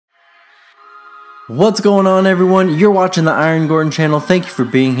What's going on, everyone? You're watching the Iron Gordon channel. Thank you for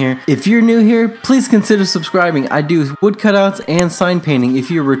being here. If you're new here, please consider subscribing. I do wood cutouts and sign painting.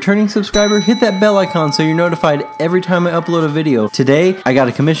 If you're a returning subscriber, hit that bell icon so you're notified every time I upload a video. Today, I got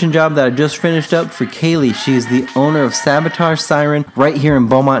a commission job that I just finished up for Kaylee. She's the owner of Sabotaged Siren right here in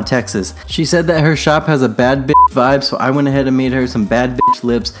Beaumont, Texas. She said that her shop has a bad bitch vibe, so I went ahead and made her some bad bitch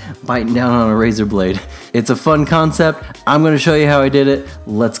lips biting down on a razor blade. It's a fun concept. I'm going to show you how I did it.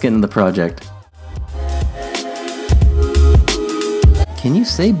 Let's get into the project. Can you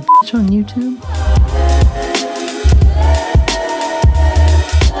say bitch on YouTube?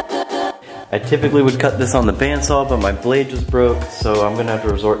 I typically would cut this on the bandsaw, but my blade just broke, so I'm gonna have to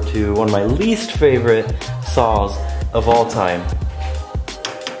resort to one of my least favorite saws of all time.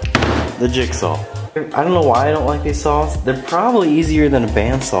 The jigsaw. I don't know why I don't like these saws. They're probably easier than a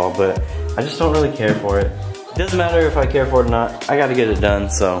bandsaw, but I just don't really care for it. It doesn't matter if I care for it or not, I gotta get it done,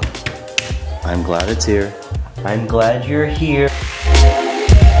 so I'm glad it's here. I'm glad you're here.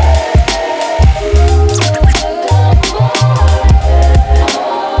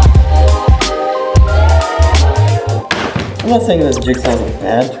 I'm not saying this jigsaw is a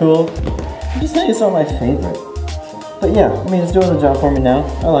bad tool, I'm just saying it's not my favorite. But yeah, I mean, it's doing the job for me now.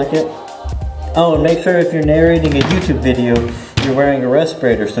 I like it. Oh, and make sure if you're narrating a YouTube video, you're wearing a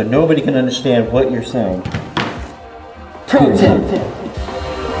respirator so nobody can understand what you're saying. Pro tip!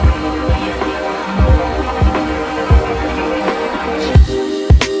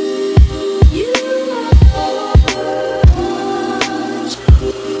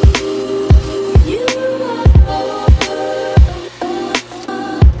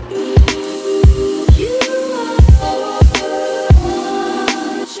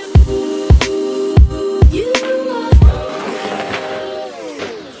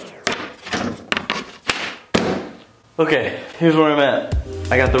 Okay, here's where I'm at.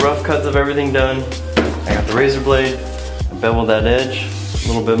 I got the rough cuts of everything done. I got the razor blade. I beveled that edge. A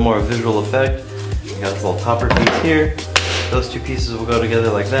little bit more visual effect. I got this little topper piece here. Those two pieces will go together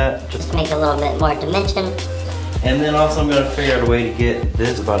like that. Just make a little bit more dimension. And then also I'm gonna figure out a way to get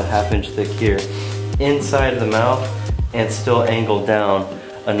this about a ½ inch thick here inside of the mouth and still angled down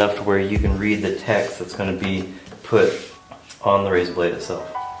enough to where you can read the text that's gonna be put on the razor blade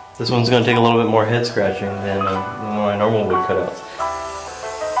itself. This one's going to take a little bit more head scratching than my normal wood cutouts.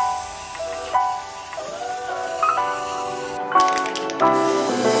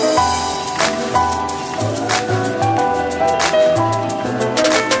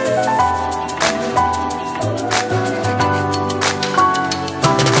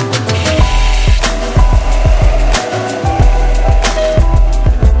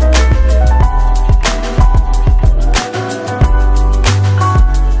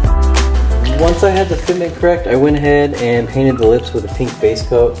 Once I had the fitment correct, I went ahead and painted the lips with a pink base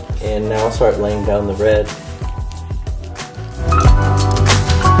coat, and now I'll start laying down the red.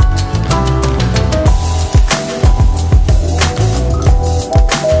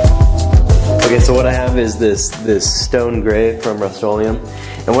 Okay, so what I have is this stone gray from Rust-Oleum,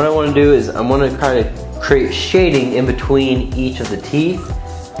 and what I want to do is I want to try to create shading in between each of the teeth,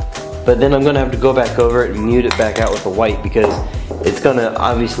 but then I'm going to have to go back over it and mute it back out with the white because it's going to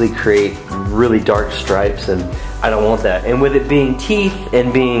obviously create really dark stripes, and I don't want that. And with it being teeth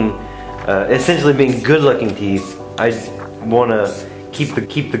and being essentially being good looking teeth, I want to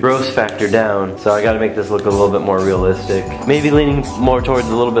keep the gross factor down, so I got to make this look a little bit more realistic. Maybe leaning more towards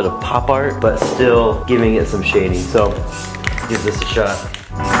a little bit of pop art, but still giving it some shading. So let's give this a shot.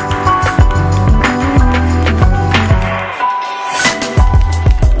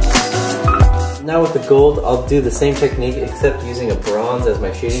 Now with the gold, I'll do the same technique except using a bronze as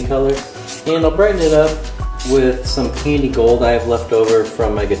my shading color. And I'll brighten it up with some candy gold I have left over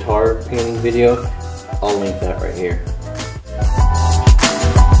from my guitar painting video. I'll link that right here.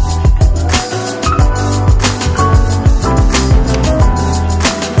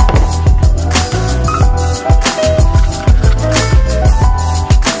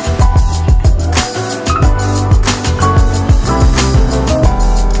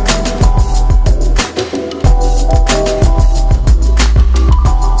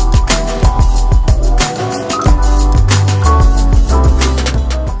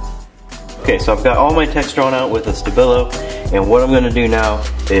 Okay, so I've got all my text drawn out with a Stabilo, and what I'm going to do now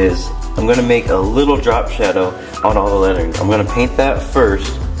is I'm going to make a little drop shadow on all the lettering. I'm going to paint that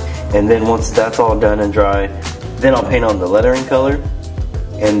first, and then once that's all done and dry, then I'll paint on the lettering color,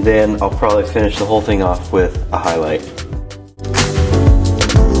 and then I'll probably finish the whole thing off with a highlight.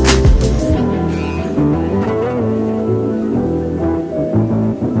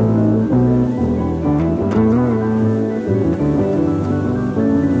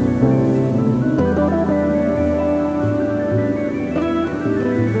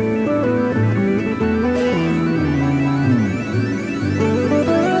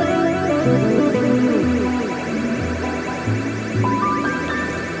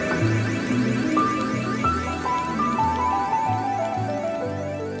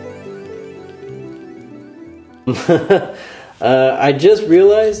 I just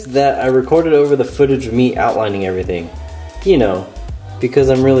realized that I recorded over the footage of me outlining everything. You know, because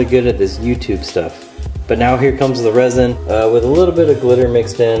I'm really good at this YouTube stuff. But now here comes the resin with a little bit of glitter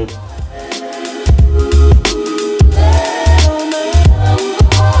mixed in.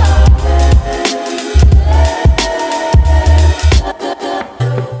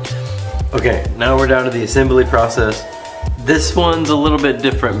 Okay, now we're down to the assembly process. This one's a little bit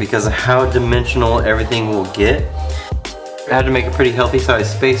different because of how dimensional everything will get. I had to make a pretty healthy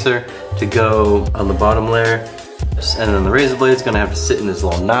size spacer to go on the bottom layer. And then the razor blade's gonna have to sit in this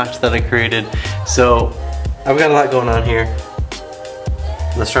little notch that I created. So I've got a lot going on here.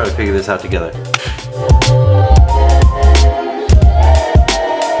 Let's try to figure this out together.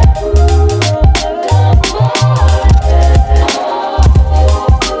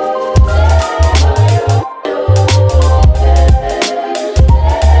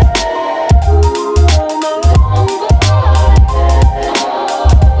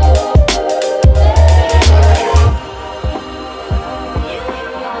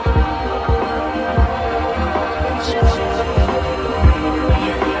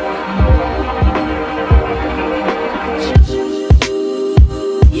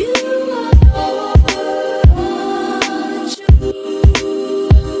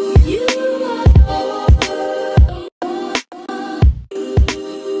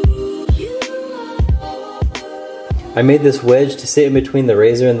 I made this wedge to sit in between the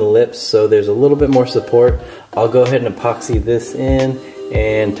razor and the lips so there's a little bit more support. I'll go ahead and epoxy this in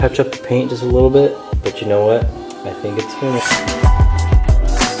and touch up the paint just a little bit, but you know what? I think it's finished.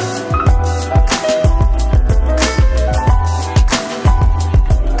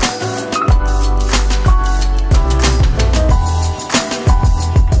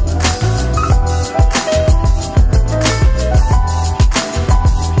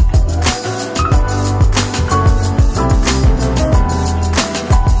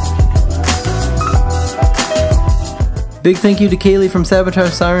 Big thank you to Kaylee from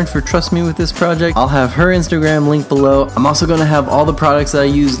Sabotaged Siren for trusting me with this project. I'll have her Instagram linked below. I'm also going to have all the products that I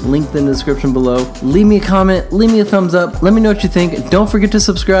use linked in the description below. Leave me a comment, leave me a thumbs up, let me know what you think. Don't forget to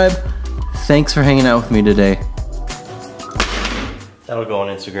subscribe. Thanks for hanging out with me today. That'll go on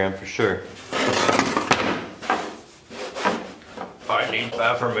Instagram for sure. I need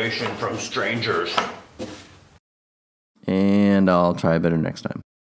affirmation from strangers. And I'll try better next time.